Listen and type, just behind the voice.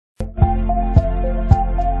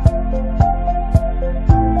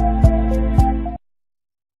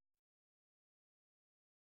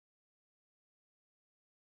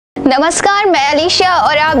नमस्कार, मैं अलीशा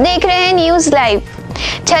और आप देख रहे हैं न्यूज लाइव।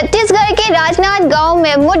 छत्तीसगढ़ के राजनांद गांव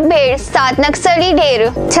में मुठभेड़, 7 नक्सली ढेर।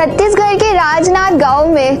 छत्तीसगढ़ के राजनांद गांव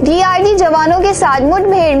में डीआरजी जवानों के साथ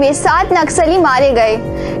मुठभेड़ में 7 नक्सली मारे गए।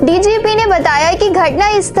 डीजीपी ने बताया कि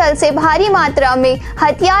घटना स्थल से भारी मात्रा में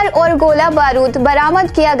हथियार और गोला बारूद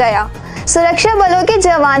बरामद किया गया। सुरक्षा बलों के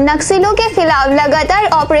जवान नक्सलियों के खिलाफ लगातार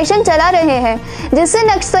ऑपरेशन चला रहे हैं, जिससे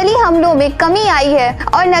नक्सली हमलों में कमी आई है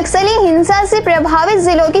और नक्सली हिंसा से प्रभावित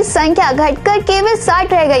जिलों की संख्या घटकर केवल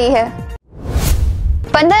 60 रह गई है।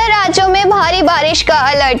 15 राज्यों में भारी बारिश का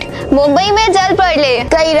अलर्ट। मुंबई में जलप रलय।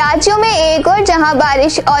 कई राज्यों में एक और जहां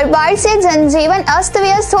बारिश और बाढ़ से जनजीवन अस्त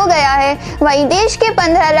व्यस्त हो गया है, वहीं देश के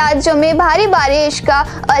 15 राज्यों में भारी बारिश का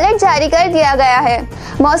अलर्ट जारी कर दिया गया है।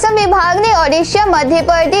 मौसम विभाग ने ओडिशा, मध्य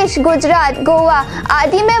प्रदेश, गुजरात, गोवा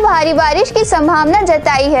आदि में भारी बारिश की संभावना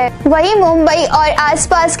जताई है। वहीं मुंबई और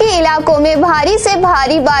आसपास के इलाकों में भारी से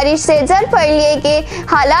भारी बारिश से जलप रलय के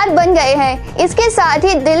हालात बन गए हैं। इसके साथ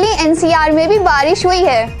ही दिल्ली एनसीआर में भी बारिश हुई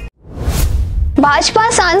है। भाजपा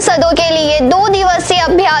सांसदों के लिए 2 दिवसीय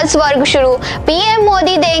अभ्यास वर्ग शुरू। पीएम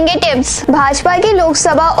मोदी देंगे टिप्स। भाजपा के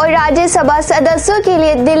लोकसभा और राज्यसभा सदस्यों के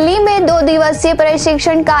लिए दिल्ली में 2 दिवसीय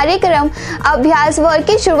प्रशिक्षण कार्यक्रम अभ्यास वर्ग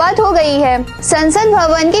की शुरुआत हो गई है। संसद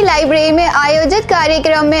भवन की लाइब्रेरी में आयोजित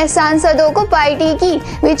कार्यक्रम में सांसदों को पार्टी की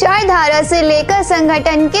विचारधारा से लेकर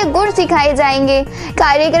संगठन के गुण सिखाए जाएंगे।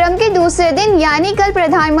 कार्यक्रम के दूसरे दिन यानी कल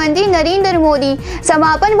प्रधानमंत्री नरेंद्र मोदी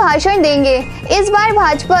समापन भाषण देंगे। इस बार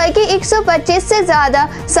भाजपा के 125 से ज्यादा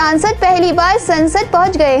सांसद पहली बार संसद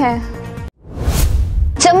पहुंच गए हैं।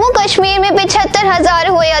 जम्मू कश्मीर में 75,000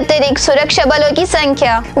 हुए अतिरिक्त सुरक्षा बलों की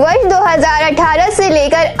संख्या। वर्ष 2018 से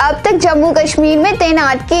लेकर अब तक जम्मू कश्मीर में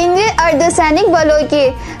तैनात केंद्रीय अर्धसैनिक बलों के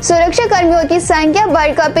सुरक्षा कर्मियों की संख्या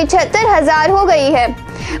बढ़कर 75,000 हो गई है।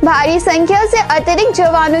 भारी संख्या से अतिरिक्त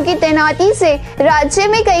जवानों की तैनाती से राज्य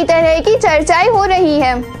में कई तरह की चर्चाएं हो रही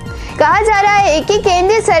है। कहा जा रहा है कि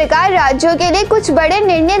केंद्र सरकार राज्यों के लिए कुछ बड़े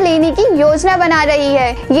निर्णय लेने की योजना बना रही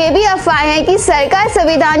है। ये भी अफवाह है कि सरकार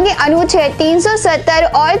संविधान के अनुच्छेद 370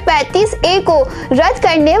 और 35A को रद्द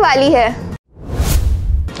करने वाली है।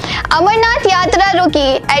 अमरनाथ यात्रा रुकी।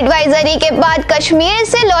 एडवाइजरी के बाद कश्मीर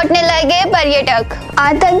से लौटने लगे पर्यटक।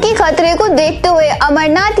 आतंकी खतरे को देखते हुए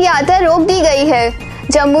अमरनाथ यात्रा रोक दी गई है।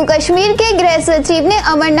 जम्मू कश्मीर के गृह सचिव ने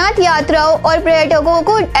अमरनाथ यात्राओं और पर्यटकों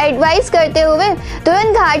को एडवाइस करते हुए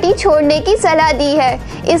तुरंत घाटी छोड़ने की सलाह दी है।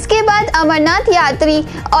 इसके बाद अमरनाथ यात्री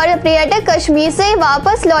और पर्यटक कश्मीर से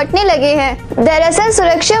वापस लौटने लगे हैं। दरअसल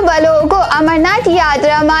सुरक्षा बलों को अमरनाथ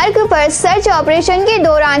यात्रा मार्ग पर सर्च ऑपरेशन के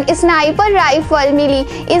दौरान स्नाइपर राइफल मिली।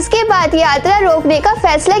 इसके बाद यात्रा रोकने का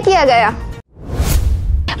फैसला किया गया।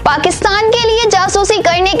 पाकिस्तान के लिए जासूसी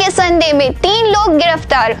करने के संदेह में 3 लोग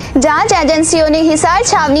गिरफ्तार। जांच एजेंसियों ने हिसार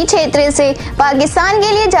छावनी क्षेत्र से पाकिस्तान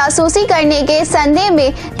के लिए जासूसी करने के संदेह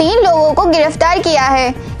में 3 लोगों को गिरफ्तार किया है।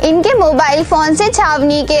 इनके मोबाइल फोन से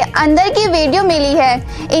छावनी के अंदर की वीडियो मिली है।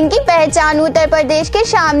 इनकी पहचान उत्तर प्रदेश के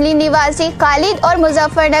शामली निवासी खालिद और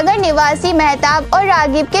मुजफ्फरनगर निवासी मेहताब और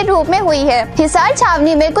रागिब के रूप में हुई है। हिसार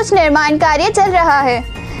छावनी में कुछ निर्माण कार्य चल रहा है,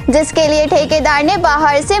 जिसके लिए ठेकेदार ने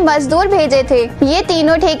बाहर से मजदूर भेजे थे। ये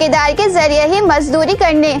तीनों ठेकेदार के जरिए ही मजदूरी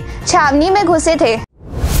करने छावनी में घुसे थे।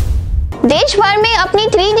 देश भर में अपनी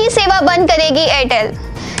 3G सेवा बंद करेगी एयरटेल।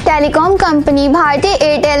 टेलीकॉम कंपनी भारतीय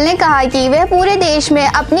एयरटेल ने कहा कि वह पूरे देश में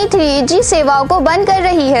अपनी 3G सेवाओं को बंद कर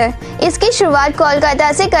रही है। इसकी शुरुआत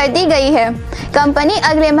कोलकाता से कर दी गई है। कंपनी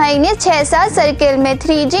अगले महीने 6-7 सर्किल में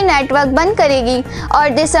 3G नेटवर्क बंद करेगी और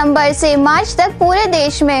दिसंबर से मार्च तक पूरे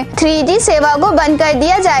देश में 3G सेवा को बंद कर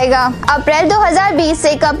दिया जाएगा। अप्रैल 2020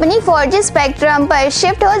 से कंपनी 4G स्पेक्ट्रम पर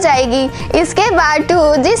शिफ्ट हो जाएगी। इसके बाद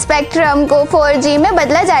 2G स्पेक्ट्रम को 4G में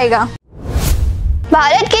बदला जाएगा।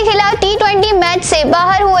 भारत के खिलाफ T20 मैच से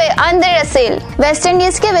बाहर हुए आंद्रे रसेल।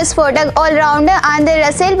 वेस्टइंडीज के विस्फोटक ऑलराउंडर आंद्रे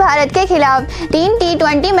रसेल भारत के खिलाफ 3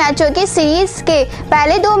 T20 मैचों की सीरीज के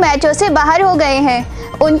पहले 2 मैचों से बाहर हो गए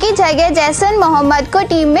हैं। उनकी जगह जैसन मोहम्मद को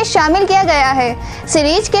टीम में शामिल किया गया है।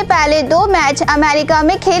 सीरीज के पहले 2 मैच अमेरिका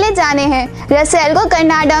में खेले जाने हैं। रसेल को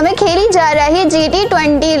कनाडा में खेली जा रही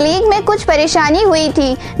G20 लीग में कुछ परेशानी हुई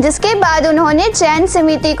थी, जिसके बाद उन्होंने चयन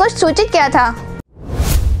समिति को सूचित किया था।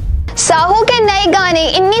 साहू के नए गाने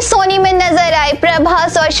 19 सोनी में नजर आए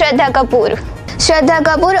प्रभास और श्रद्धा कपूर। श्रद्धा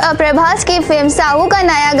कपूर और प्रभास की फिल्म साहू का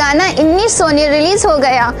नया गाना 19 सोनी रिलीज हो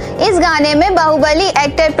गया। इस गाने में बाहुबली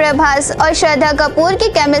एक्टर प्रभास और श्रद्धा कपूर की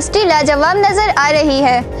केमिस्ट्री लाजवाब नजर आ रही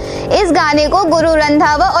है। इस गाने को गुरु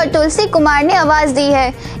रंधावा और तुलसी कुमार ने आवाज दी है।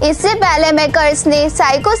 इससे पहले मेकर्स ने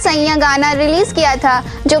साइको सैया गाना रिलीज किया था,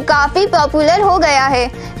 जो काफी पॉपुलर हो गया है।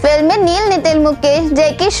 फिल्म में नील नितिन मुकेश,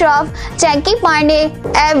 जैकी श्रॉफ, चैंकी पांडे,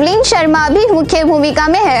 एवलिन शर्मा भी मुख्य भूमिका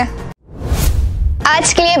में है।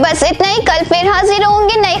 आज के लिए बस इतना ही। कल फिर हाजिर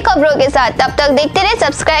होंगे नई खबरों के साथ। तब तक देखते रहे,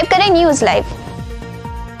 सब्सक्राइब करें न्यूज़ लाइव।